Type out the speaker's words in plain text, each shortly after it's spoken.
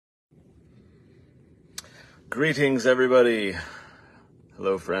Greetings, everybody.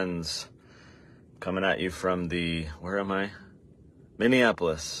 Hello, friends. Coming at you from the, where am I?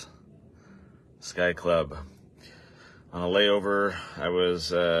 Minneapolis Sky Club. On a layover, I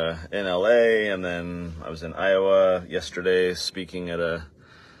was in LA, and then I was in Iowa yesterday speaking at a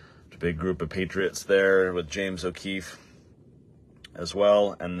big group of patriots there with James O'Keefe as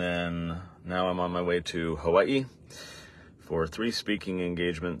well. And then now I'm on my way to Hawaii for 3 speaking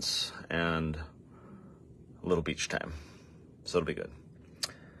engagements and a little beach time. So it'll be good.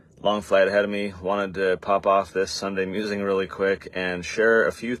 Long flight ahead of me. Wanted to pop off this Sunday musing really quick and share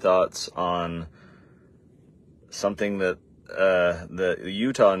a few thoughts on something that the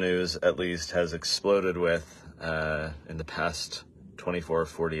Utah news, at least, has exploded with in the past 24 or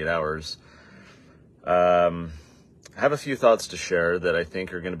 48 hours. I have a few thoughts to share that I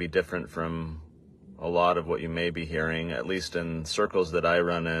think are going to be different from a lot of what you may be hearing, at least in circles that I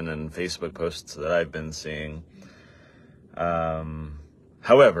run in and Facebook posts that I've been seeing.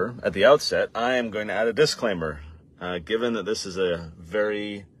 However, at the outset, I am going to add a disclaimer. Given that this is a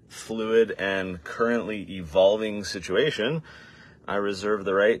very fluid and currently evolving situation, I reserve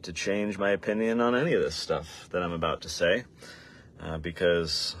the right to change my opinion on any of this stuff that I'm about to say,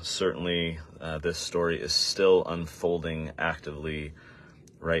 because certainly this story is still unfolding actively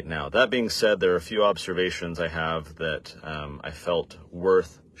right now. That being said, there are a few observations I have that I felt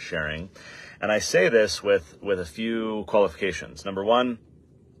worth sharing. And I say this with a few qualifications. Number one,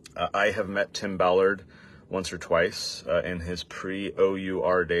 I have met Tim Ballard once or twice in his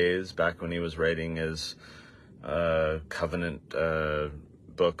pre-OUR days, back when he was writing his covenant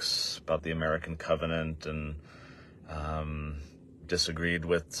books about the American covenant, and disagreed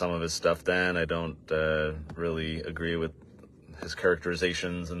with some of his stuff then. I don't really agree with his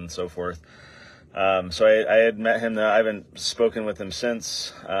characterizations and so forth. So I had met him. I haven't spoken with him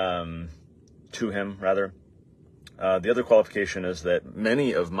since, to him, rather. The other qualification is that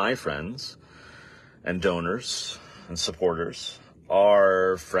many of my friends and donors and supporters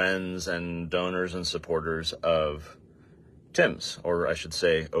are friends and donors and supporters of Tim's, or I should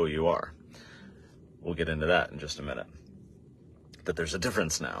say OUR. We'll get into that in just a minute. That there's a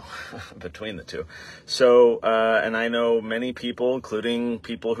difference now between the two. So, and I know many people, including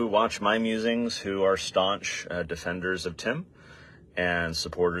people who watch my musings, who are staunch defenders of Tim and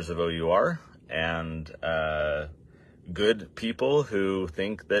supporters of OUR, and good people who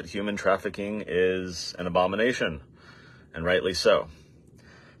think that human trafficking is an abomination, and rightly so.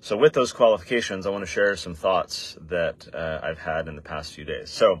 So with those qualifications, I want to share some thoughts that I've had in the past few days.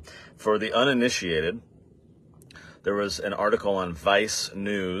 So for the uninitiated, there was an article on Vice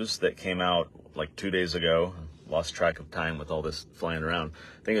News that came out like 2 days ago. Lost track of time with all this flying around.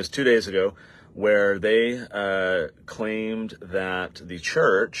 I think it was 2 days ago, where they claimed that the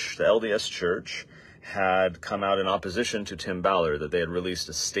church, the LDS Church, had come out in opposition to Tim Ballard, that they had released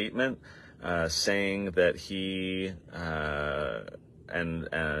a statement saying that he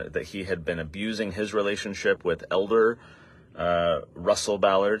that he had been abusing his relationship with Elder Russell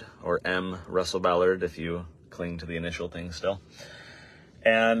Ballard, or M. Russell Ballard, if you cling to the initial thing still,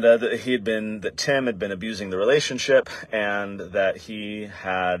 and that Tim had been abusing the relationship, and that he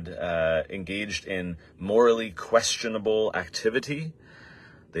had engaged in morally questionable activity.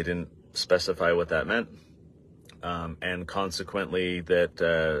 They didn't specify what that meant, and consequently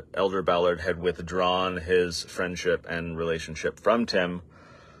that Elder Ballard had withdrawn his friendship and relationship from Tim,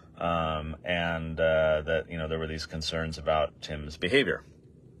 and that there were these concerns about Tim's behavior.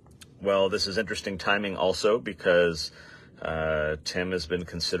 Well, this is interesting timing also, because Tim has been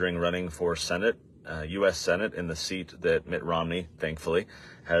considering running for Senate, U.S. Senate, in the seat that Mitt Romney, thankfully,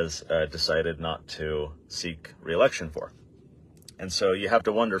 has decided not to seek re-election for. And so you have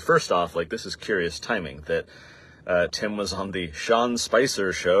to wonder, first off, this is curious timing, that Tim was on the Sean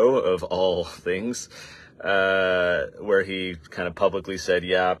Spicer show, of all things, where he kind of publicly said,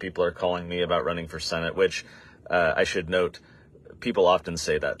 yeah, people are calling me about running for Senate, which I should note, people often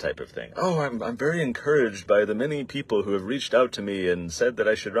say that type of thing. Oh, I'm very encouraged by the many people who have reached out to me and said that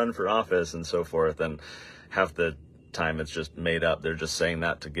I should run for office and so forth. And half the time it's just made up. They're just saying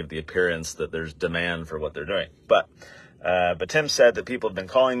that to give the appearance that there's demand for what they're doing. But Tim said that people have been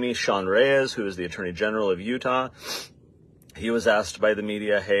calling me. Sean Reyes, who is the Attorney General of Utah, he was asked by the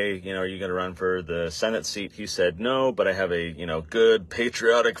media, hey, are you going to run for the Senate seat? He said no, but I have a, good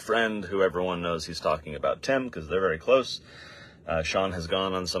patriotic friend who everyone knows he's talking about, Tim, because they're very close. Sean has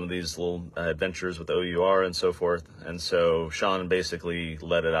gone on some of these little adventures with OUR and so forth. And so Sean basically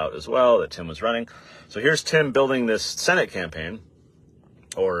let it out as well that Tim was running. So here's Tim building this Senate campaign,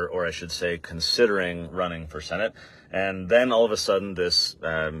 or I should say considering running for Senate. And then all of a sudden this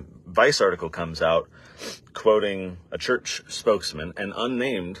Vice article comes out quoting a church spokesman, an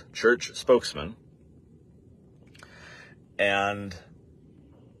unnamed church spokesman, and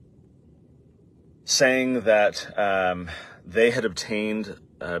saying that they had obtained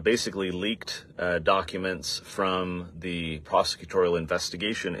basically leaked documents from the prosecutorial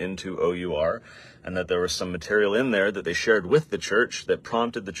investigation into OUR, and that there was some material in there that they shared with the church that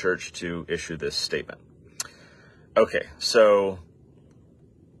prompted the church to issue this statement. Okay, so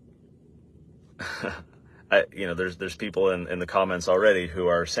there's people in the comments already who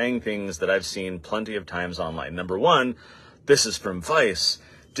are saying things that I've seen plenty of times online. Number one, this is from Vice.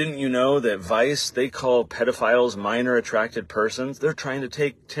 Didn't you know that Vice, they call pedophiles minor attracted persons? They're trying to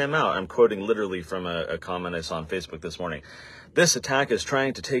take Tim out. I'm quoting literally from a comment I saw on Facebook this morning. This attack is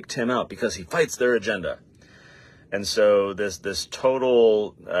trying to take Tim out because he fights their agenda. And so this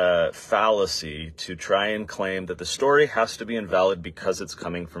total fallacy to try and claim that the story has to be invalid because it's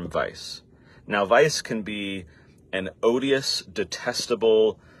coming from Vice. Now, Vice can be an odious,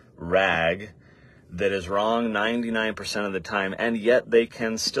 detestable rag that is wrong 99% of the time, and yet they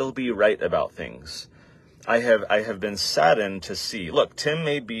can still be right about things. I have been saddened to see. Look, Tim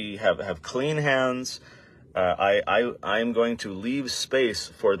may have clean hands. I'm going to leave space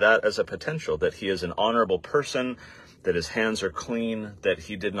for that as a potential, that he is an honorable person, that his hands are clean, that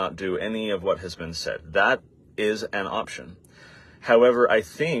he did not do any of what has been said. That is an option. However, I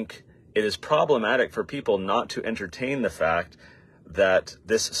think it is problematic for people not to entertain the fact that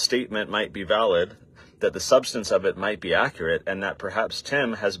this statement might be valid, that the substance of it might be accurate, and that perhaps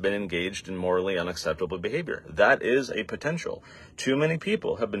Tim has been engaged in morally unacceptable behavior. That is a potential. Too many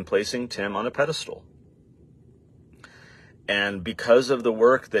people have been placing Tim on a pedestal. And because of the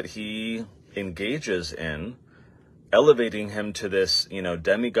work that he engages in, elevating him to this,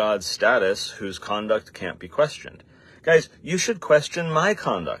 demigod status whose conduct can't be questioned. Guys, you should question my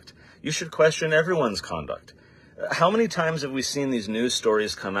conduct. You should question everyone's conduct. How many times have we seen these news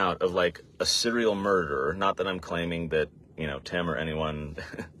stories come out of like a serial murderer? Not that I'm claiming that, Tim or anyone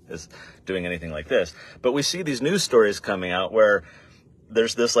is doing anything like this, but we see these news stories coming out where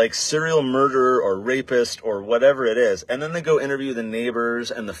there's this like serial murderer or rapist or whatever it is. And then they go interview the neighbors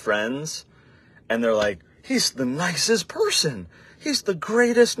and the friends, and they're like, he's the nicest person. He's the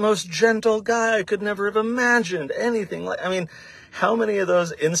greatest, most gentle guy. I could never have imagined anything like, how many of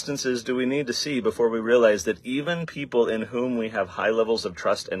those instances do we need to see before we realize that even people in whom we have high levels of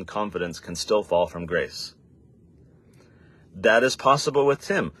trust and confidence can still fall from grace? That is possible with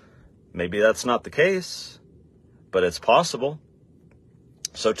Tim. Maybe that's not the case, but it's possible.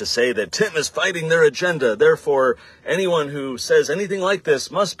 So to say that Tim is fighting their agenda, therefore anyone who says anything like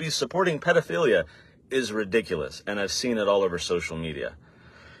this must be supporting pedophilia, is ridiculous. And I've seen it all over social media.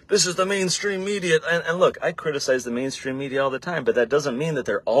 This is the mainstream media. And look, I criticize the mainstream media all the time, but that doesn't mean that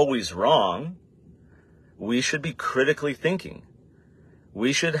they're always wrong. We should be critically thinking.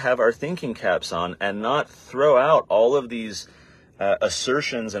 We should have our thinking caps on and not throw out all of these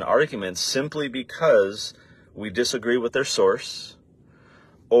assertions and arguments simply because we disagree with their source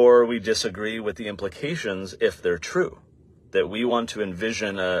or we disagree with the implications if they're true. That we want to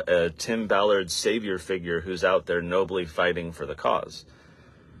envision a Tim Ballard savior figure who's out there nobly fighting for the cause.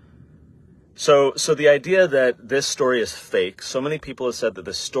 So the idea that this story is fake, so many people have said that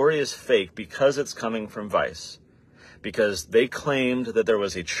the story is fake because it's coming from Vice. Because they claimed that there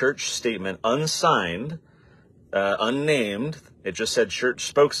was a church statement unsigned, unnamed, it just said church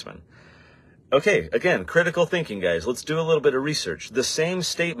spokesman. Okay, again, critical thinking, guys. Let's do a little bit of research. The same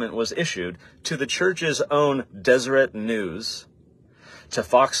statement was issued to the church's own Deseret News, to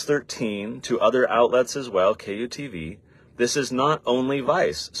Fox 13, to other outlets as well, KUTV. This is not only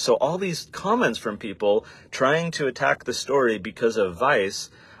Vice. So all these comments from people trying to attack the story because of Vice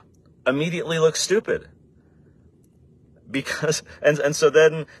immediately look stupid. Because and so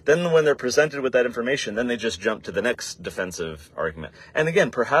then when they're presented with that information, then they just jump to the next defensive argument. And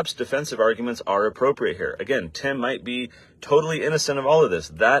again, perhaps defensive arguments are appropriate here. Again, Tim might be totally innocent of all of this.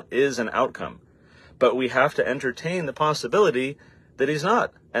 That is an outcome. But we have to entertain the possibility that he's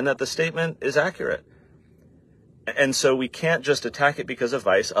not, and that the statement is accurate. And so we can't just attack it because of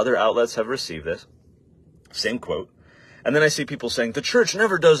Vice. Other outlets have received this. Same quote. And then I see people saying, the church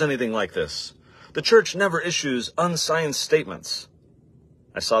never does anything like this. The church never issues unsigned statements.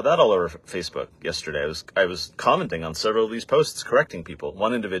 I saw that all over Facebook yesterday. I was commenting on several of these posts, correcting people.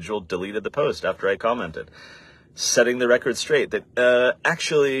 One individual deleted the post after I commented, setting the record straight that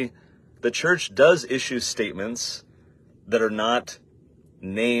actually the church does issue statements that are not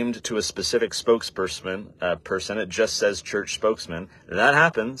named to a specific spokesperson. It just says church spokesman. That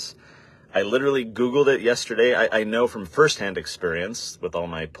happens. I literally Googled it yesterday. I know from firsthand experience with all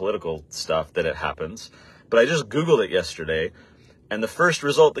my political stuff that it happens, but I just Googled it yesterday, and the first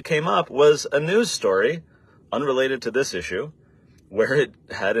result that came up was a news story unrelated to this issue where it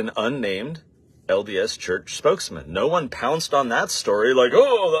had an unnamed LDS Church spokesman. No one pounced on that story like,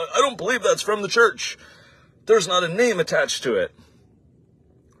 oh, I don't believe that's from the church. There's not a name attached to it,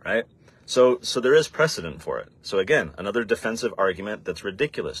 right? So there is precedent for it. So again, another defensive argument that's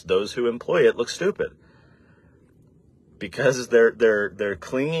ridiculous. Those who employ it look stupid because they're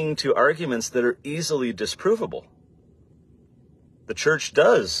clinging to arguments that are easily disprovable. The church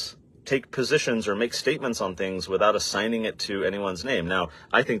does take positions or make statements on things without assigning it to anyone's name. Now,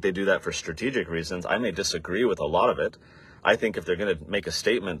 I think they do that for strategic reasons. I may disagree with a lot of it. I think if they're going to make a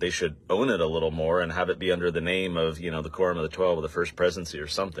statement, they should own it a little more and have it be under the name of, the Quorum of the 12 or the First Presidency or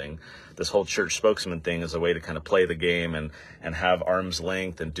something. This whole church spokesman thing is a way to kind of play the game and have arm's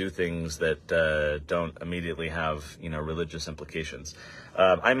length and do things that don't immediately have, religious implications.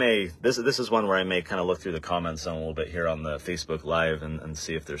 This is one where I may kind of look through the comments a little bit here on the Facebook Live and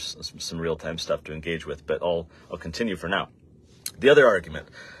see if there's some real-time stuff to engage with, but I'll continue for now. The other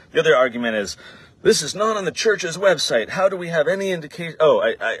argument is, this is not on the church's website. How do we have any indication? Oh,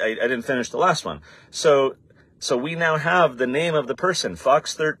 I didn't finish the last one. So we now have the name of the person.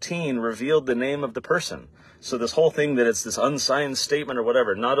 Fox 13 revealed the name of the person. So this whole thing that it's this unsigned statement or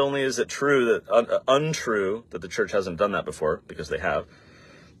whatever, not only is it untrue that the church hasn't done that before, because they have,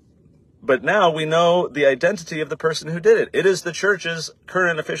 but now we know the identity of the person who did it. It is the church's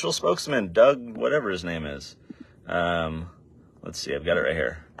current official spokesman, Doug, whatever his name is. Let's see, I've got it right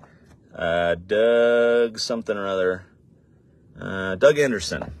here. Doug something or other. Doug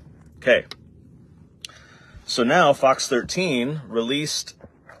Anderson. Okay. So now Fox 13 released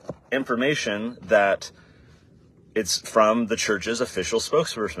information that it's from the church's official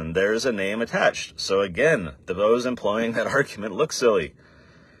spokesperson. There's a name attached. So again, those employing that argument look silly.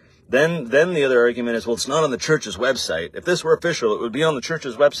 Then the other argument is, well, it's not on the church's website. If this were official, it would be on the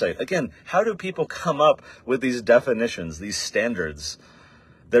church's website. Again, how do people come up with these definitions, these standards?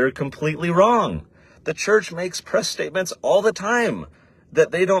 They're completely wrong. The church makes press statements all the time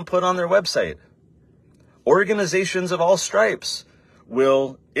that they don't put on their website. Organizations of all stripes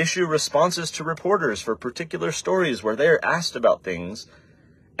will issue responses to reporters for particular stories where they are asked about things,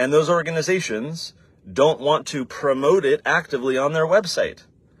 and those organizations don't want to promote it actively on their website.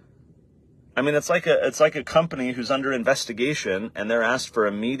 I mean, it's like a company who's under investigation and they're asked for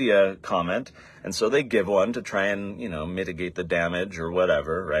a media comment, and so they give one to try and, mitigate the damage or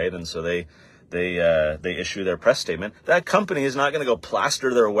whatever, right? And so they issue their press statement. That company is not going to go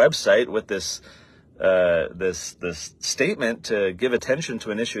plaster their website with this statement to give attention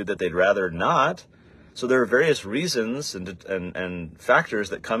to an issue that they'd rather not. So there are various reasons and factors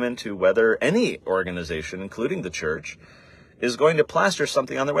that come into whether any organization, including the church, is going to plaster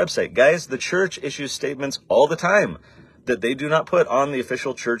something on their website. Guys, the church issues statements all the time that they do not put on the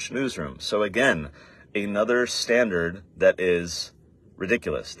official church newsroom. So again, another standard that is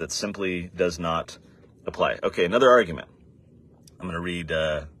ridiculous, that simply does not apply. Okay, another argument. I'm going to read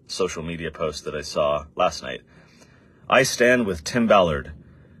a social media post that I saw last night. I stand with Tim Ballard.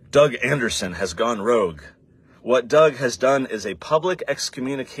 Doug Anderson has gone rogue. What Doug has done is a public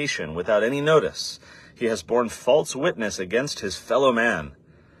excommunication without any notice. He has borne false witness against his fellow man.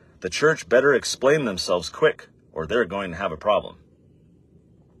 The church better explain themselves quick, or they're going to have a problem.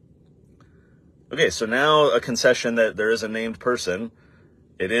 Okay, so now a concession that there is a named person.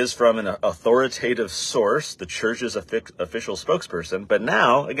 It is from an authoritative source, the church's official spokesperson. But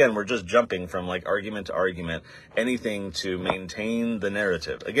now, again, we're just jumping from argument to argument, anything to maintain the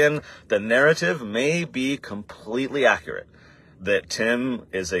narrative. Again, the narrative may be completely accurate. That Tim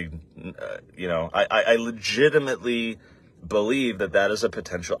is I legitimately believe that is a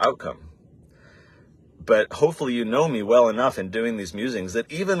potential outcome. But hopefully you know me well enough in doing these musings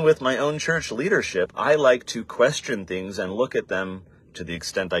that even with my own church leadership, I like to question things and look at them to the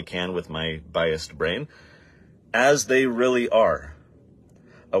extent I can with my biased brain as they really are.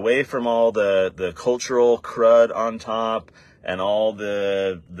 Away from all the cultural crud on top and all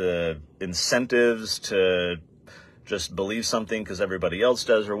the incentives to just believe something because everybody else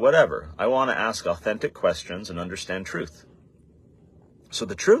does or whatever. I want to ask authentic questions and understand truth. So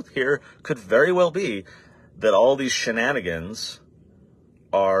the truth here could very well be that all these shenanigans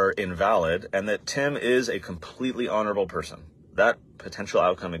are invalid and that Tim is a completely honorable person. That potential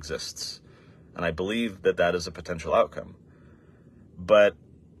outcome exists. And I believe that is a potential outcome. But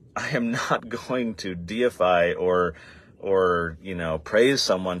I am not going to deify or praise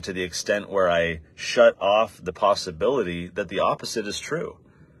someone to the extent where I shut off the possibility that the opposite is true.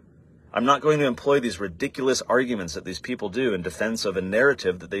 I'm not going to employ these ridiculous arguments that these people do in defense of a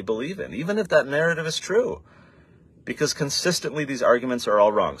narrative that they believe in, even if that narrative is true. Because consistently these arguments are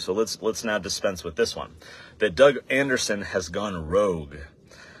all wrong. So let's now dispense with this one. That Doug Anderson has gone rogue.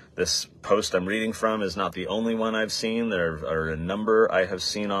 This post I'm reading from is not the only one I've seen. There are a number I have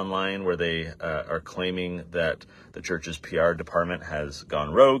seen online where they are claiming that the church's PR department has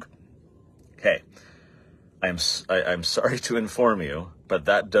gone rogue. Okay, I'm sorry to inform you, but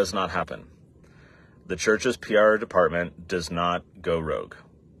that does not happen. The church's PR department does not go rogue.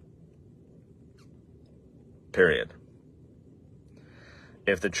 Period.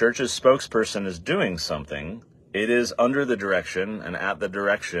 If the church's spokesperson is doing something, it is under the direction and at the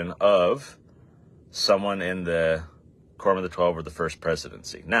direction of someone in the Quorum of the 12 or the First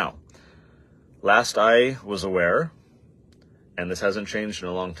Presidency. Now, last I was aware, and this hasn't changed in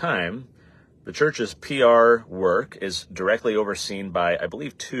a long time, the church's PR work is directly overseen by, I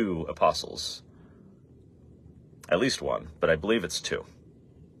believe, 2 apostles. At least one, but I believe it's 2.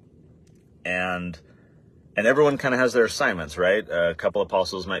 And everyone kind of has their assignments, right? A couple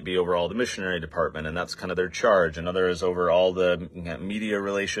apostles might be over all the missionary department, and that's kind of their charge. Another is over all the media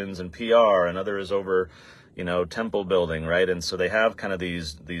relations and PR. Another is over, temple building, right? And so they have kind of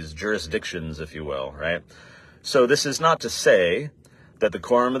these jurisdictions, if you will, right? So this is not to say that the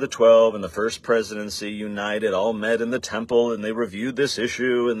Quorum of the 12 and the First Presidency united, all met in the temple, and they reviewed this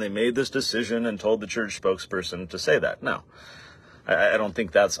issue, and they made this decision and told the church spokesperson to say that. No. I don't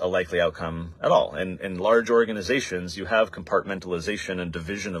think that's a likely outcome at all. In large organizations, you have compartmentalization and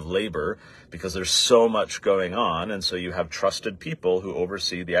division of labor because there's so much going on, and so you have trusted people who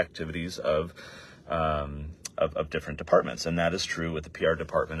oversee the activities of different departments, and that is true with the PR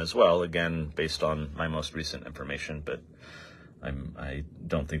department as well. Again, based on my most recent information, but I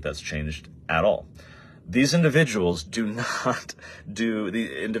don't think that's changed at all. These individuals do not do,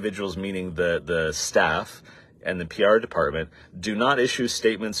 the individuals meaning the staff and the PR department, do not issue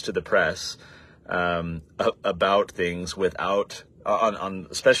statements to the press about things without, on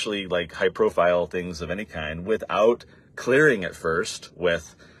especially like high profile things of any kind, without clearing it first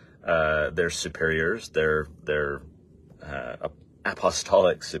with their superiors, their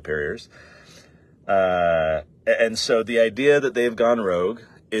apostolic superiors. And so the idea that they've gone rogue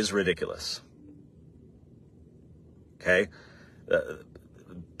is ridiculous. Okay?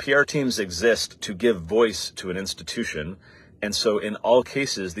 PR teams exist to give voice to an institution, and so in all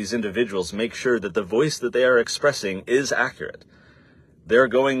cases, these individuals make sure that the voice that they are expressing is accurate. They're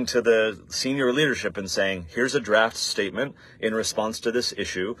going to the senior leadership and saying, here's a draft statement in response to this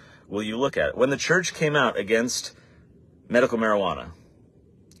issue. Will you look at it? When the church came out against medical marijuana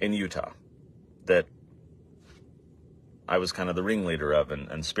in Utah, that I was kind of the ringleader of and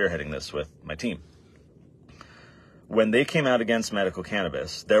spearheading this with my team. When they came out against medical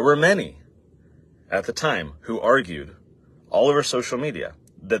cannabis, there were many at the time who argued all over social media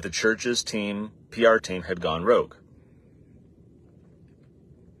that the church's team, PR team, had gone rogue.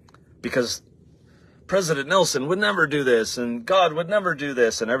 Because President Nelson would never do this, and God would never do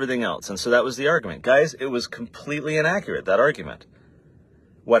this, and everything else. And so that was the argument. Guys, it was completely inaccurate, that argument.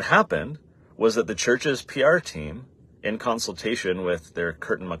 What happened was that the church's PR team, in consultation with their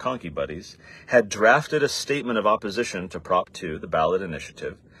Curtin McConkie buddies, had drafted a statement of opposition to Prop 2, the ballot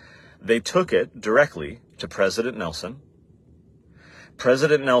initiative. They took it directly to President Nelson.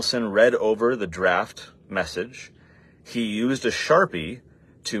 President Nelson read over the draft message. He used a Sharpie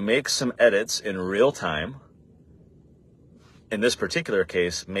to make some edits in real time. In this particular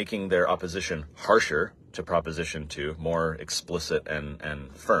case, making their opposition harsher to Proposition 2, more explicit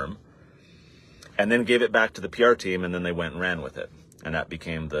and firm. And then gave it back to the PR team, and then they went and ran with it. And that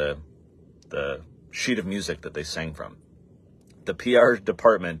became the sheet of music that they sang from. The PR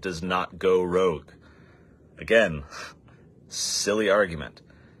department does not go rogue. Again, silly argument.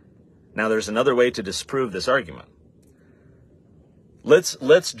 Now, there's another way to disprove this argument.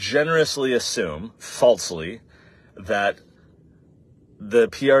 Let's generously assume, falsely, that the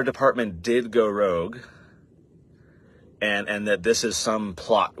PR department did go rogue, and that this is some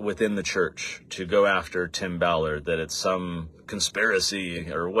plot within the church to go after Tim Ballard, that it's some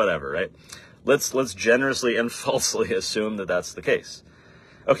conspiracy or whatever, right? Let's generously and falsely assume that that's the case.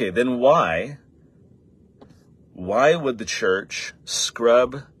 Okay, then why would the church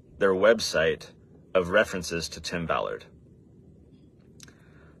scrub their website of references to Tim Ballard?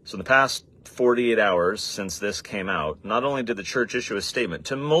 So in the past 48 hours since this came out, not only did the church issue a statement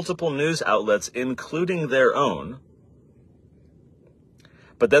to multiple news outlets, including their own,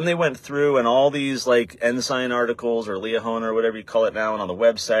 but then they went through and all these like Ensign articles or Leahona or whatever you call it now, and on the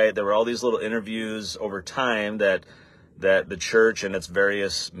website, there were all these little interviews over time that that the church and its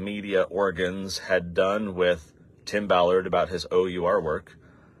various media organs had done with Tim Ballard about his OUR work,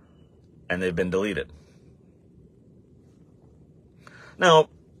 and they've been deleted. Now,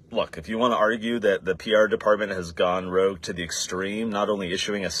 look, if you want to argue that the PR department has gone rogue to the extreme, not only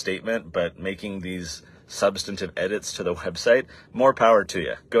issuing a statement, but making these substantive edits to the website, more power to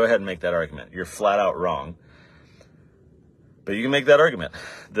you. Go ahead and make that argument. You're flat out wrong. But you can make that argument.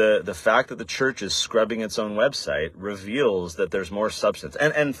 The fact that the church is scrubbing its own website reveals that there's more substance.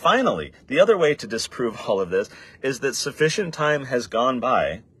 And finally, the other way to disprove all of this is that sufficient time has gone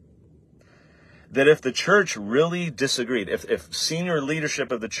by that if the church really disagreed, if senior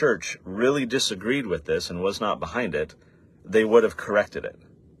leadership of the church really disagreed with this and was not behind it, they would have corrected it.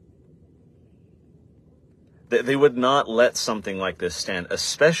 They would not let something like this stand,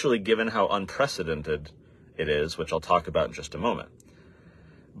 especially given how unprecedented it is, which I'll talk about in just a moment.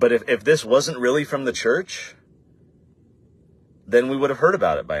 But if this wasn't really from the church, then we would have heard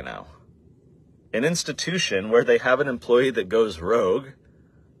about it by now. An institution where they have an employee that goes rogue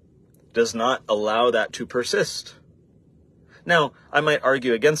does not allow that to persist. Now, I might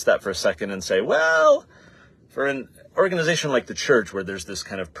argue against that for a second and say, well, for an organization like the church, where there's this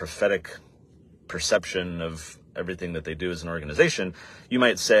kind of prophetic perception of everything that they do as an organization, you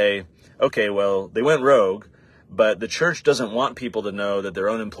might say, okay, well, they went rogue, but the church doesn't want people to know that their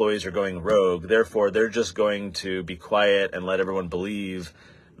own employees are going rogue. Therefore, they're just going to be quiet and let everyone believe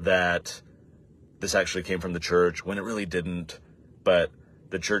that this actually came from the church when it really didn't. But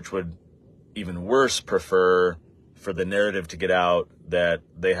the church would even worse prefer for the narrative to get out that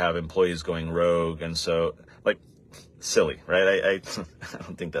they have employees going rogue. And so, like, silly, right? I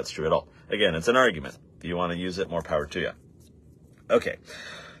don't think that's true at all. Again, it's an argument. If you want to use it, more power to you. Okay.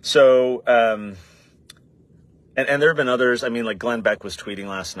 So, and there have been others. I mean, like Glenn Beck was tweeting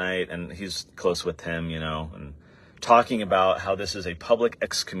last night, and he's close with Tim, you know, and talking about how this is a public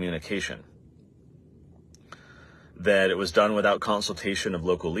excommunication, that it was done without consultation of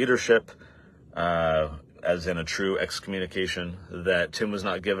local leadership, as in a true excommunication, that Tim was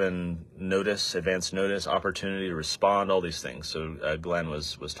not given notice, advance notice, opportunity to respond, all these things. So Glenn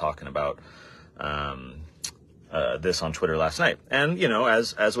was talking about this on Twitter last night. And, you know,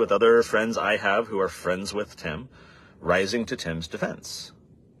 as with other friends I have who are friends with Tim, rising to Tim's defense.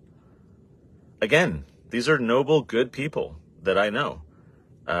 Again, these are noble, good people that I know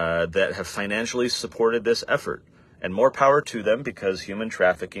that have financially supported this effort. And more power to them, because human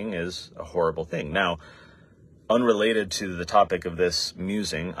trafficking is a horrible thing. Now, unrelated to the topic of this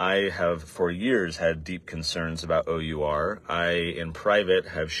musing, I have for years had deep concerns about OUR. I, in private,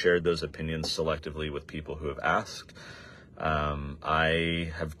 have shared those opinions selectively with people who have asked.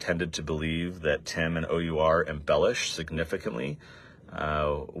 I have tended to believe that Tim and OUR embellish significantly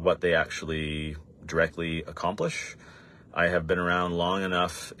what they actually directly accomplish. I have been around long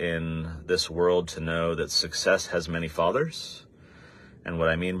enough in this world to know that success has many fathers. And what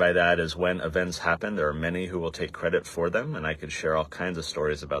I mean by that is when events happen, there are many who will take credit for them. And I could share all kinds of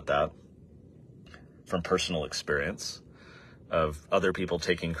stories about that from personal experience of other people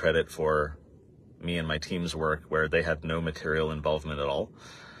taking credit for me and my team's work where they had no material involvement at all.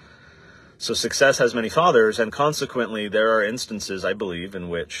 So success has many fathers, and consequently, there are instances, I believe, in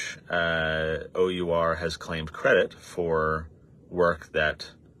which OUR has claimed credit for work that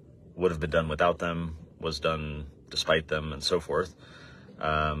would have been done without them, was done despite them, and so forth.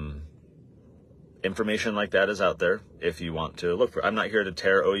 Information like that is out there if you want to look for. I'm not here to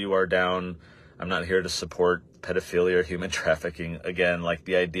tear OUR down. I'm not here to support pedophilia or human trafficking. Again, like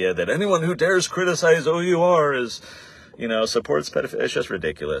the idea that anyone who dares criticize OUR is, you know, supports pedophilia. It's just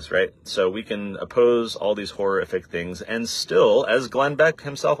ridiculous, right? So we can oppose all these horrific things and still, as Glenn Beck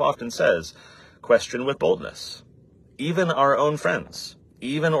himself often says, question with boldness. Even our own friends,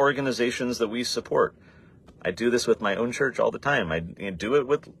 even organizations that we support. I do this with my own church all the time. I do it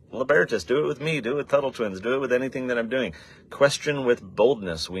with Libertas, do it with me, do it with Tuttle Twins, do it with anything that I'm doing. Question with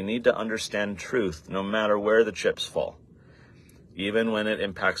boldness. We need to understand truth no matter where the chips fall, even when it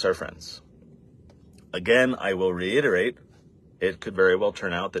impacts our friends. Again, I will reiterate, it could very well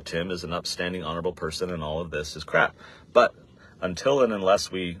turn out that Tim is an upstanding, honorable person and all of this is crap. But until and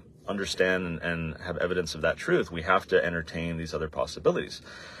unless we understand and have evidence of that truth, we have to entertain these other possibilities.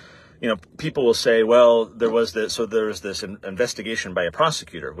 You know, people will say, well, there was this investigation by a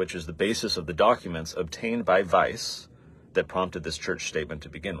prosecutor, which is the basis of the documents obtained by Vice that prompted this church statement to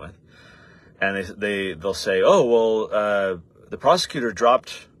begin with. And they'll say, oh, well, the prosecutor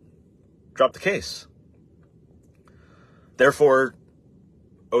dropped the case. Therefore,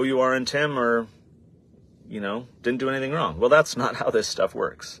 OUR and Tim didn't do anything wrong. Well, that's not how this stuff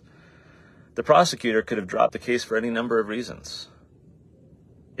works. the prosecutor could have dropped the case for any number of reasons.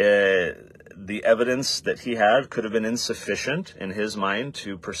 The evidence that he had could have been insufficient in his mind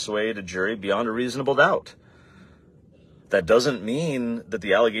to persuade a jury beyond a reasonable doubt. That doesn't mean that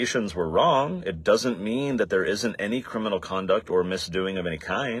the allegations were wrong. It doesn't mean that there isn't any criminal conduct or misdoing of any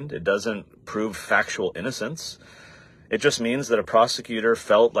kind. It doesn't prove factual innocence. It just means that a prosecutor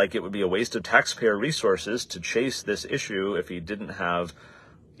felt like it would be a waste of taxpayer resources to chase this issue if he didn't have,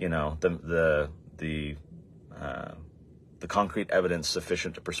 the concrete evidence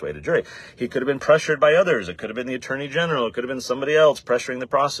sufficient to persuade a jury. He could have been pressured by others. It could have been the attorney general. It could have been somebody else pressuring the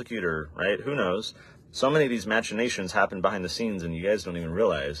prosecutor, right? Who knows? So many of these machinations happen behind the scenes and you guys don't even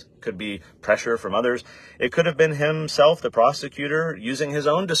realize. It could be pressure from others. It could have been himself, the prosecutor, using his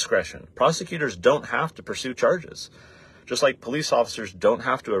own discretion. Prosecutors don't have to pursue charges. Just like police officers don't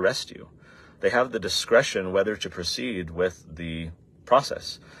have to arrest you. They have the discretion whether to proceed with the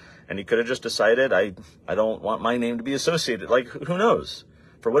process. And he could have just decided, I don't want my name to be associated. Like, who knows?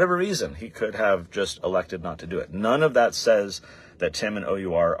 For whatever reason, he could have just elected not to do it. None of that says that Tim and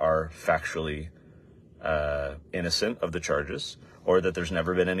OUR are factually innocent of the charges, or that there's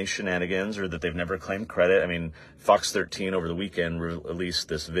never been any shenanigans, or that they've never claimed credit. I mean, Fox 13 over the weekend released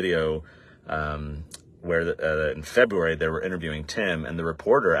this video where in February they were interviewing Tim, and the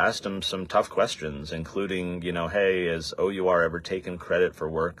reporter asked him some tough questions, including, hey, has OUR ever taken credit for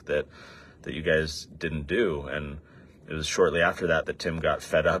work that you guys didn't do? And it was shortly after that Tim got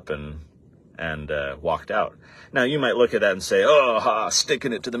fed up and walked out. Now, you might look at that and say,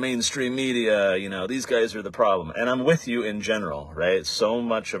 sticking it to the mainstream media, these guys are the problem. And I'm with you in general, right? So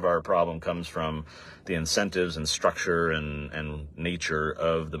much of our problem comes from the incentives and structure and nature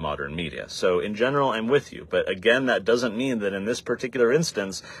of the modern media. So in general, I'm with you. But again, that doesn't mean that in this particular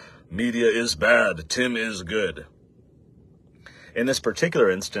instance, media is bad, Tim is good. In this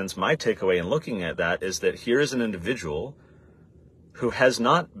particular instance, my takeaway in looking at that is that here is an individual who has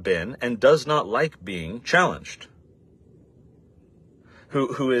not been and does not like being challenged,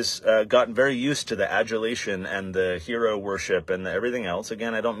 who has gotten very used to the adulation and the hero worship and everything else.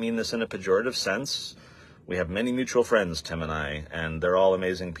 Again, I don't mean this in a pejorative sense. We have many mutual friends, Tim and I, and they're all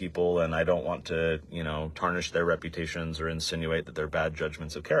amazing people, and I don't want to, tarnish their reputations or insinuate that they're bad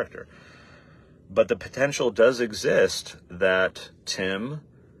judgments of character. But the potential does exist that Tim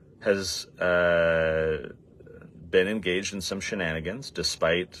has been engaged in some shenanigans,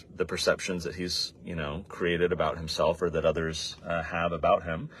 despite the perceptions that he's, created about himself or that others have about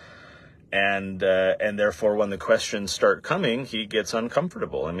him. And therefore, when the questions start coming, he gets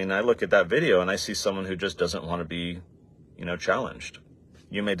uncomfortable. I mean, I look at that video and I see someone who just doesn't want to be, challenged.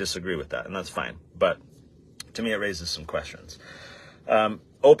 You may disagree with that, and that's fine. But to me, it raises some questions.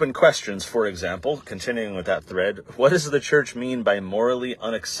 Open questions, for example, continuing with that thread. What does the church mean by morally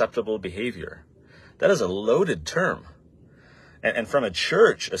unacceptable behavior? That is a loaded term. And from a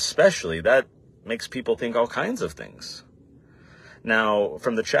church especially, that makes people think all kinds of things. Now,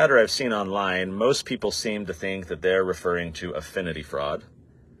 from the chatter I've seen online, most people seem to think that they're referring to affinity fraud.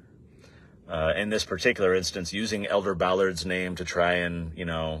 In this particular instance, using Elder Ballard's name to try and,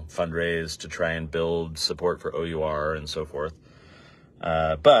 fundraise, to try and build support for OUR and so forth.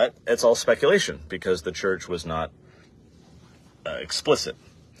 But it's all speculation because the church was not explicit.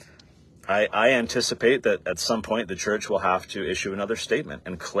 I anticipate that at some point the church will have to issue another statement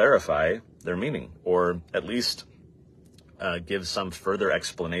and clarify their meaning, or at least give some further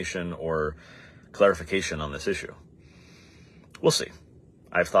explanation or clarification on this issue. We'll see.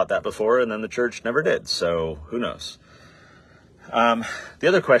 I've thought that before, and then the church never did, so who knows? The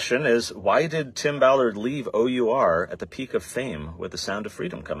other question is, why did Tim Ballard leave OUR at the peak of fame with The Sound of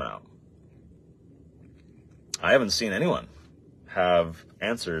Freedom coming out? I haven't seen anyone have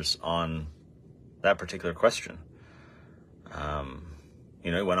answers on that particular question.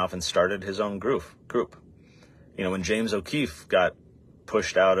 He went off and started his own group. When James O'Keefe got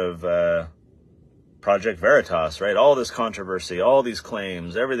pushed out of Project Veritas, right? All this controversy, all these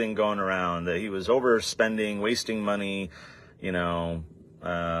claims, everything going around that he was overspending, wasting money, having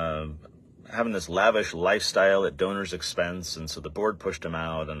this lavish lifestyle at donors' expense, and so the board pushed him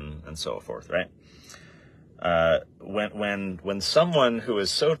out and so forth, right? When someone who is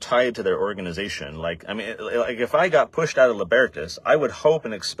so tied to their organization, like if I got pushed out of Libertas, I would hope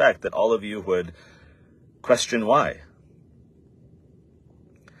and expect that all of you would question why.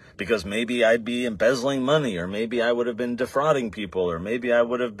 Because maybe I'd be embezzling money, or maybe I would have been defrauding people, or maybe I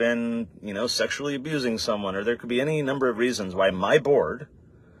would have been, sexually abusing someone, or there could be any number of reasons why my board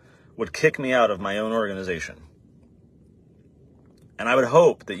would kick me out of my own organization. And I would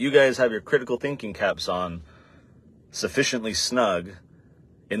hope that you guys have your critical thinking caps on sufficiently snug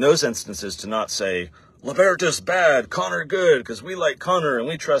in those instances to not say, Libertas bad, Connor good, because we like Connor and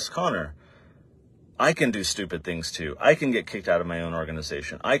we trust Connor. I can do stupid things too. I can get kicked out of my own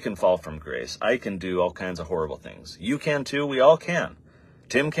organization. I can fall from grace. I can do all kinds of horrible things. You can too. We all can.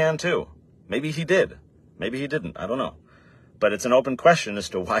 Tim can too. Maybe he did. Maybe he didn't. I don't know. But it's an open question as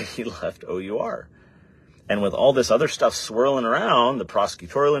to why he left OUR. And with all this other stuff swirling around, the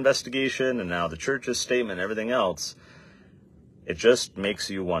prosecutorial investigation and now the church's statement and everything else, it just makes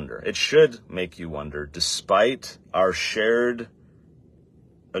you wonder. It should make you wonder, despite our shared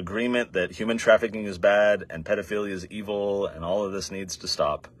agreement that human trafficking is bad and pedophilia is evil and all of this needs to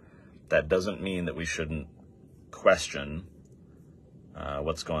stop. That doesn't mean that we shouldn't question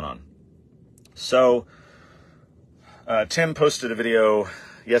what's going on. So, Tim posted a video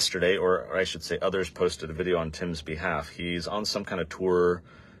yesterday, or I should say others posted a video on Tim's behalf. He's on some kind of tour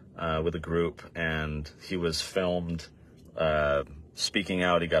with a group, and he was filmed speaking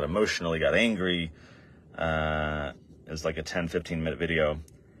out. He got emotional, he got angry. It was like a 10-15 minute video.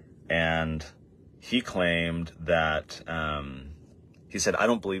 And he claimed that, he said, I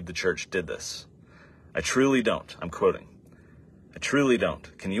don't believe the church did this. I truly don't. I'm quoting. I truly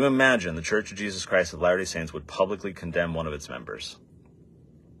don't. Can you imagine the Church of Jesus Christ of Latter-day Saints would publicly condemn one of its members?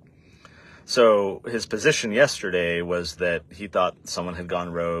 So his position yesterday was that he thought someone had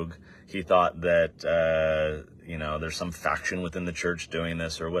gone rogue. He thought that, there's some faction within the church doing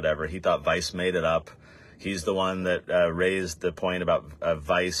this or whatever. He thought Vice made it up. He's the one that raised the point about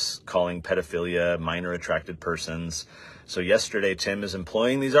Vice calling pedophilia minor attracted persons. So yesterday, Tim is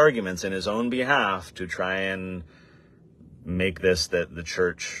employing these arguments in his own behalf to try and make this that the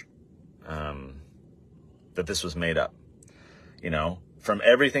church, that this was made up. From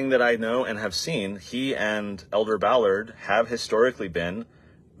everything that I know and have seen, he and Elder Ballard have historically been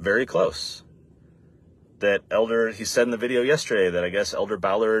very close. He said in the video yesterday that I guess Elder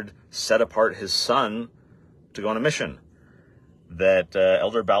Ballard set apart his son to go on a mission, that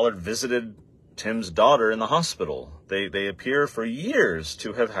Elder Ballard visited Tim's daughter in the hospital. They appear for years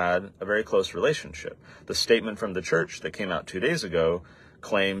to have had a very close relationship. The statement from the church that came out 2 days ago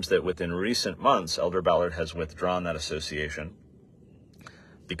claims that within recent months, Elder Ballard has withdrawn that association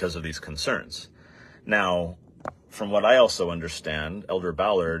because of these concerns. Now, from what I also understand, Elder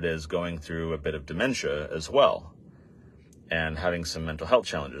Ballard is going through a bit of dementia as well, and having some mental health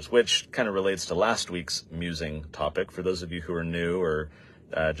challenges, which kind of relates to last week's musing topic. For those of you who are new or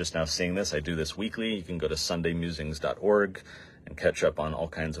just now seeing this, I do this weekly. You can go to sundaymusings.org and catch up on all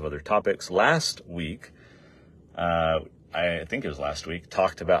kinds of other topics. Last week, I think it was last week,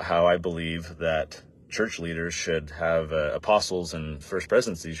 talked about how I believe that church leaders should have, apostles and first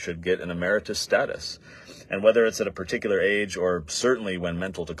presidencies should get an emeritus status. And whether it's at a particular age or certainly when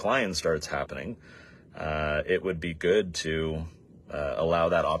mental decline starts happening, it would be good to allow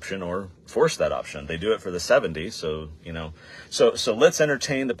that option or force that option. They do it for the 70, so let's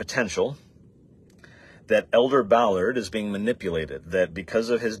entertain the potential that Elder Ballard is being manipulated, that because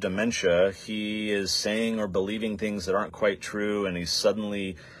of his dementia, he is saying or believing things that aren't quite true, and he's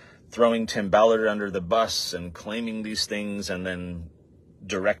suddenly throwing Tim Ballard under the bus and claiming these things and then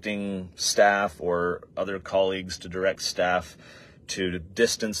directing staff or other colleagues to direct staff to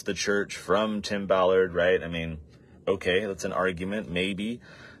distance the church from Tim Ballard, right? I mean, okay, that's an argument, maybe.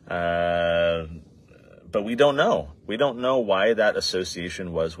 But we don't know. We don't know why that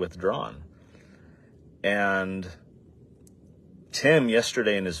association was withdrawn. And Tim,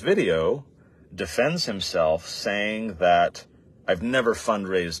 yesterday in his video, defends himself saying that I've never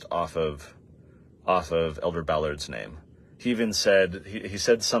fundraised off of Elder Ballard's name. He even said, he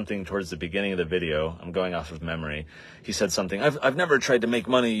said something towards the beginning of the video. I'm going off of memory. He said something, I've never tried to make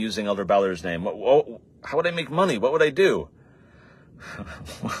money using Elder Ballard's name. How would I make money? What would I do?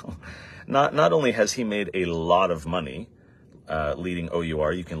 Well, not only has he made a lot of money leading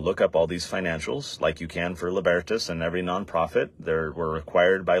OUR, you can look up all these financials like you can for Libertas and every nonprofit. We're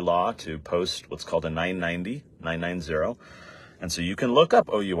required by law to post what's called a 990. And so you can look up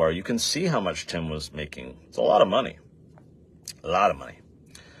OUR. You can see how much Tim was making. It's a lot of money. A lot of money.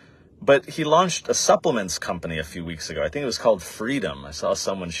 But he launched a supplements company a few weeks ago. I think it was called Freedom. I saw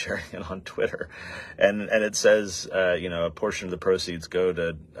someone sharing it on Twitter. And it says, a portion of the proceeds go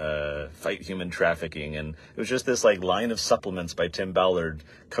to fight human trafficking. And it was just this line of supplements by Tim Ballard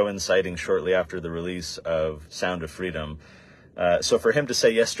coinciding shortly after the release of Sound of Freedom. So for him to say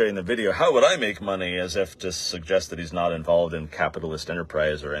yesterday in the video, how would I make money, as if to suggest that he's not involved in capitalist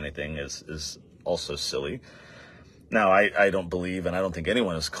enterprise or anything is also silly. Now, I don't believe, and I don't think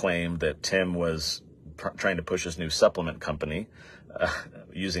anyone has claimed that Tim was trying to push his new supplement company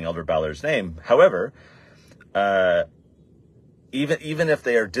using Elder Ballard's name. However, even if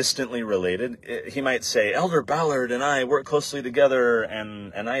they are distantly related, he might say, Elder Ballard and I work closely together,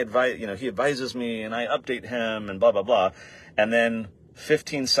 and I advise, he advises me, and I update him, and blah, blah, blah. And then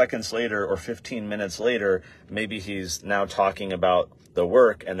 15 seconds later or 15 minutes later, maybe he's now talking about the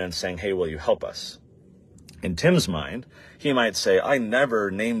work and then saying, hey, will you help us? In Tim's mind, he might say, I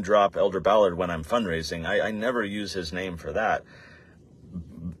never name drop Elder Ballard when I'm fundraising. I never use his name for that.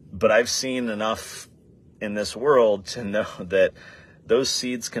 But I've seen enough in this world to know that those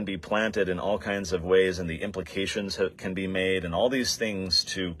seeds can be planted in all kinds of ways, and the implications can be made, and all these things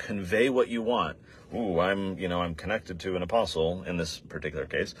to convey what you want. Ooh, I'm connected to an apostle in this particular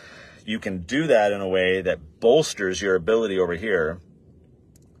case. You can do that in a way that bolsters your ability over here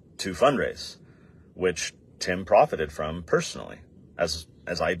to fundraise, which Tim profited from personally, as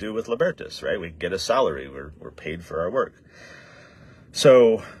I do with Libertas, right? We get a salary. We're paid for our work.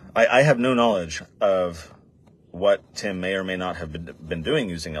 So I have no knowledge of what Tim may or may not have been doing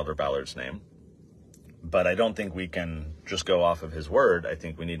using Elder Ballard's name, but I don't think we can just go off of his word. I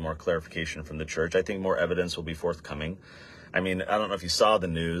think we need more clarification from the church. I think more evidence will be forthcoming. I mean, I don't know if you saw the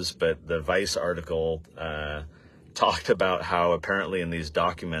news, but the Vice article talked about how apparently in these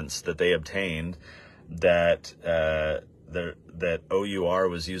documents that they obtained that that OUR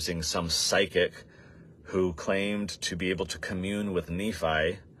was using some psychic who claimed to be able to commune with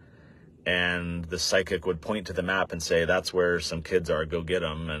Nephi, and the psychic would point to the map and say, that's where some kids are, go get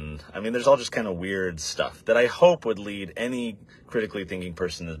them. And I mean, there's all just kind of weird stuff that I hope would lead any critically thinking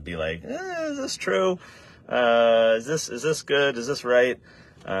person to be like, is this true? Is this good? Is this right?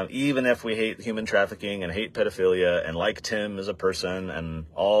 Even if we hate human trafficking and hate pedophilia and like Tim as a person and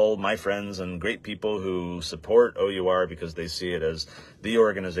all my friends and great people who support OUR because they see it as the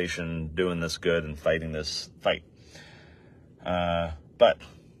organization doing this good and fighting this fight. But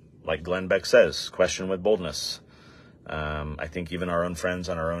like Glenn Beck says, question with boldness. I think even our own friends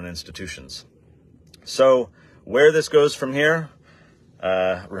and our own institutions. So where this goes from here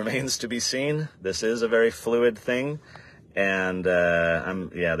remains to be seen. This is a very fluid thing. And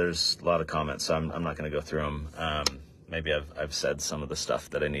there's a lot of comments, so I'm not going to go through them. Maybe I've said some of the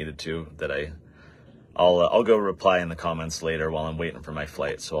stuff that I needed to. I'll go reply in the comments later while I'm waiting for my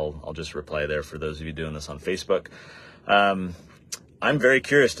flight. So I'll just reply there for those of you doing this on Facebook. I'm very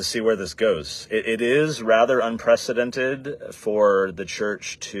curious to see where this goes. It is rather unprecedented for the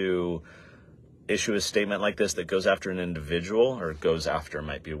church to issue a statement like this that goes after an individual, or goes after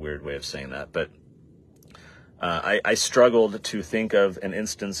might be a weird way of saying that, but I struggled to think of an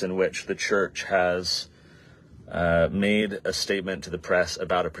instance in which the church has made a statement to the press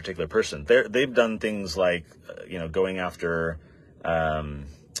about a particular person. They've done things like, going after,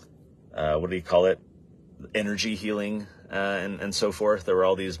 what do you call it? Energy healing and so forth. There were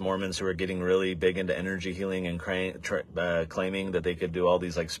all these Mormons who were getting really big into energy healing and claiming that they could do all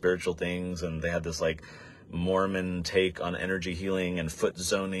these like spiritual things. And they had this like Mormon take on energy healing and foot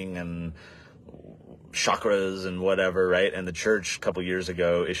zoning and chakras and whatever, right? And the church a couple years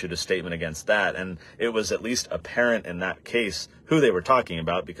ago issued a statement against that, and it was at least apparent in that case who they were talking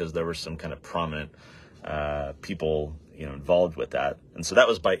about, because there were some kind of prominent people involved with that. And so that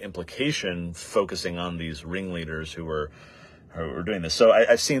was by implication focusing on these ringleaders who were doing this. So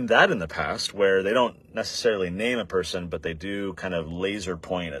I've seen that in the past, where they don't necessarily name a person, but they do kind of laser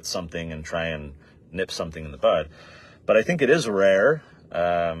point at something and try and nip something in the bud. But I think it is rare,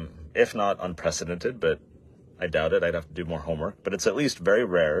 if not unprecedented, but I doubt it. I'd have to do more homework. But it's at least very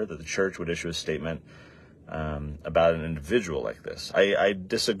rare that the church would issue a statement about an individual like this. I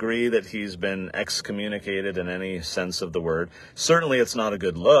disagree that he's been excommunicated in any sense of the word. Certainly it's not a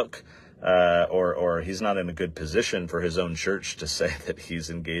good look, or he's not in a good position for his own church to say that he's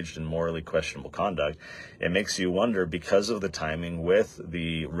engaged in morally questionable conduct. It makes you wonder, because of the timing with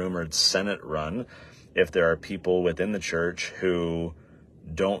the rumored Senate run, if there are people within the church who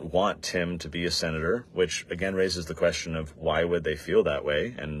don't want Tim to be a senator, which again raises the question of why would they feel that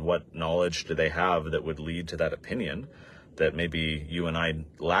way, and what knowledge do they have that would lead to that opinion, that maybe you and I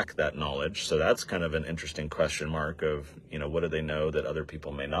lack that knowledge. So that's kind of an interesting question mark of, what do they know that other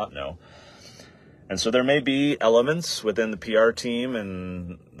people may not know? And so there may be elements within the PR team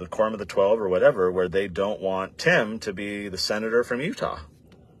and the Quorum of the 12 or whatever where they don't want Tim to be the senator from Utah.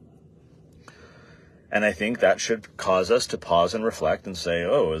 And I think that should cause us to pause and reflect and say,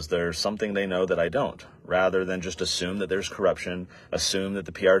 is there something they know that I don't? Rather than just assume that there's corruption, assume that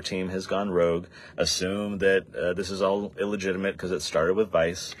the PR team has gone rogue, assume that this is all illegitimate because it started with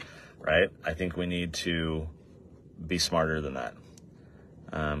Vice, right? I think we need to be smarter than that.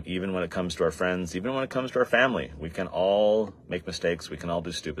 Even when it comes to our friends, even when it comes to our family, we can all make mistakes. We can all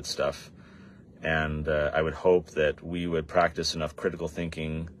do stupid stuff. And I would hope that we would practice enough critical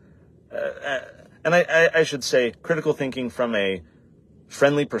thinking, and I should say critical thinking from a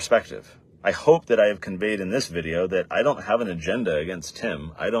friendly perspective. I hope that I have conveyed in this video that I don't have an agenda against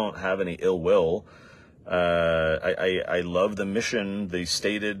Tim. I don't have any ill will. I love the mission, the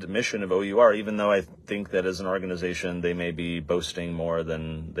stated mission of OUR, even though I think that as an organization they may be boasting more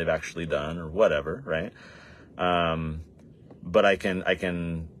than they've actually done or whatever, right? But I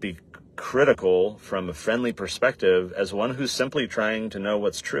can be critical from a friendly perspective as one who's simply trying to know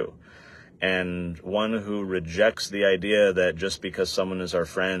what's true, and one who rejects the idea that just because someone is our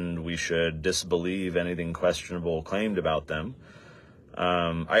friend, we should disbelieve anything questionable claimed about them.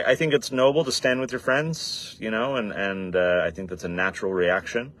 I think it's noble to stand with your friends, and I think that's a natural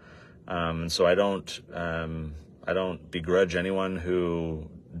reaction. And so I don't begrudge anyone who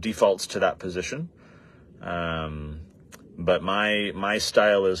defaults to that position. But my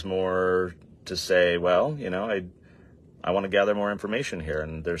style is more to say, well, I want to gather more information here,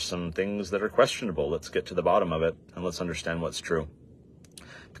 and there's some things that are questionable. Let's get to the bottom of it, and let's understand what's true.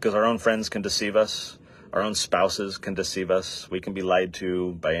 Because our own friends can deceive us. Our own spouses can deceive us. We can be lied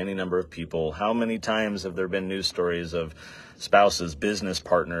to by any number of people. How many times have there been news stories of spouses, business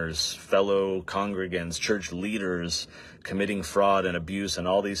partners, fellow congregants, church leaders committing fraud and abuse and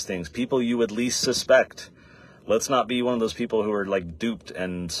all these things? People you would least suspect. Let's not be one of those people who are like duped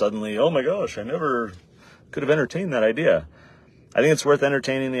and suddenly, oh my gosh, I never could have entertained that idea. I think it's worth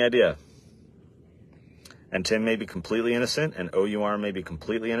entertaining the idea. And Tim may be completely innocent, and OUR may be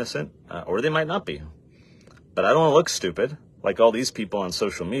completely innocent, or they might not be. But I don't want to look stupid, like all these people on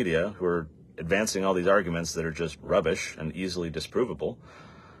social media who are advancing all these arguments that are just rubbish and easily disprovable.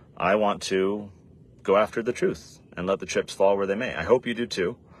 I want to go after the truth and let the chips fall where they may. I hope you do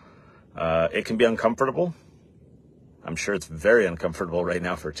too. It can be uncomfortable. I'm sure it's very uncomfortable right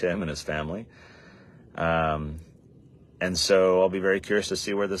now for Tim and his family. And so I'll be very curious to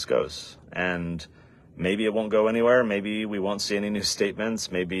see where this goes. And maybe it won't go anywhere. Maybe we won't see any new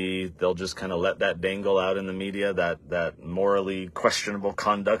statements. Maybe they'll just kind of let that dangle out in the media, that morally questionable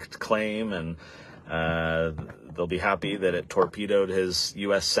conduct claim, and they'll be happy that it torpedoed his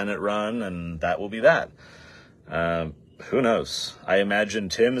U.S. Senate run, and that will be that. Who knows? I imagine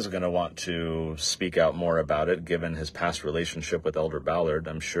Tim is going to want to speak out more about it, given his past relationship with Elder Ballard.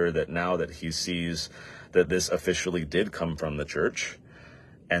 I'm sure that now that he sees that this officially did come from the church,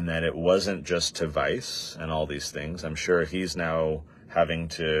 and that it wasn't just to Vice and all these things, I'm sure he's now having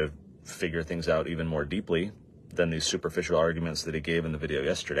to figure things out even more deeply than these superficial arguments that he gave in the video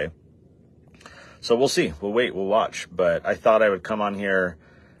yesterday. So we'll see. We'll wait. We'll watch. But I thought I would come on here.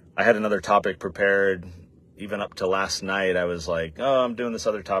 I had another topic prepared. Even up to last night, I was like, oh, I'm doing this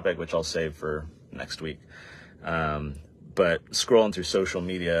other topic, which I'll save for next week. But scrolling through social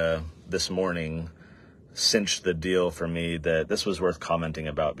media this morning cinched the deal for me that this was worth commenting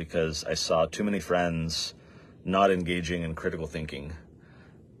about, because I saw too many friends not engaging in critical thinking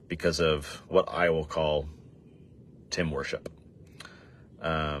because of what I will call Tim worship.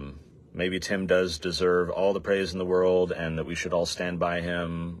 Maybe Tim does deserve all the praise in the world, and that we should all stand by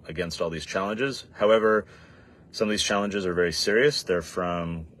him against all these challenges. However, some of these challenges are very serious. They're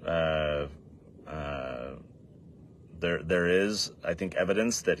from, there is, I think,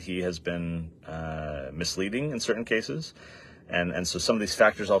 evidence that he has been misleading in certain cases. And so some of these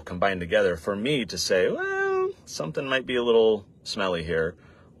factors all combine together for me to say, well, something might be a little smelly here.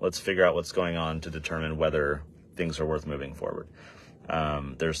 Let's figure out what's going on to determine whether things are worth moving forward.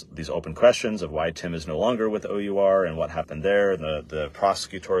 There's these open questions of why Tim is no longer with OUR and what happened there, and the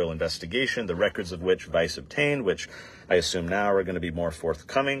prosecutorial investigation, the records of which Vice obtained, which I assume now are going to be more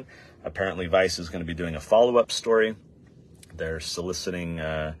forthcoming. Apparently Vice is going to be doing a follow-up story. They're soliciting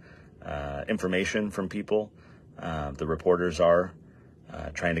information from people. The reporters are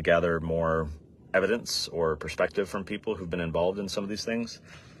trying to gather more evidence or perspective from people who've been involved in some of these things.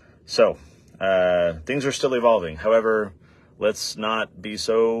 So things are still evolving. However, let's not be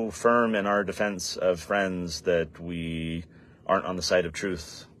so firm in our defense of friends that we aren't on the side of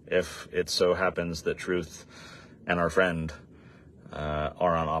truth, if it so happens that truth and our friend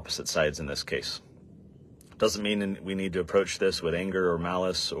are on opposite sides in this case. Doesn't mean we need to approach this with anger or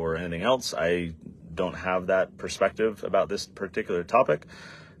malice or anything else. I don't have that perspective about this particular topic,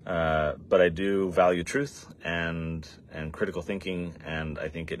 but I do value truth and critical thinking, and I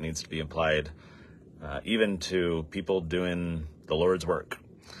think it needs to be applied even to people doing the Lord's work,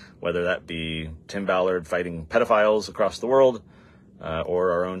 whether that be Tim Ballard fighting pedophiles across the world, or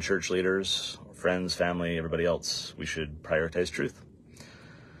our own church leaders, friends, family, everybody else. We should prioritize truth.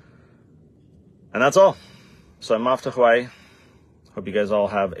 And that's all. So I'm off to Hawaii. Hope you guys all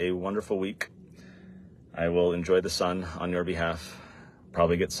have a wonderful week. I will enjoy the sun on your behalf.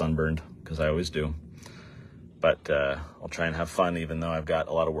 Probably get sunburned, because I always do. But I'll try and have fun, even though I've got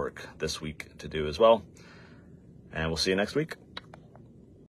a lot of work this week to do as well. And we'll see you next week.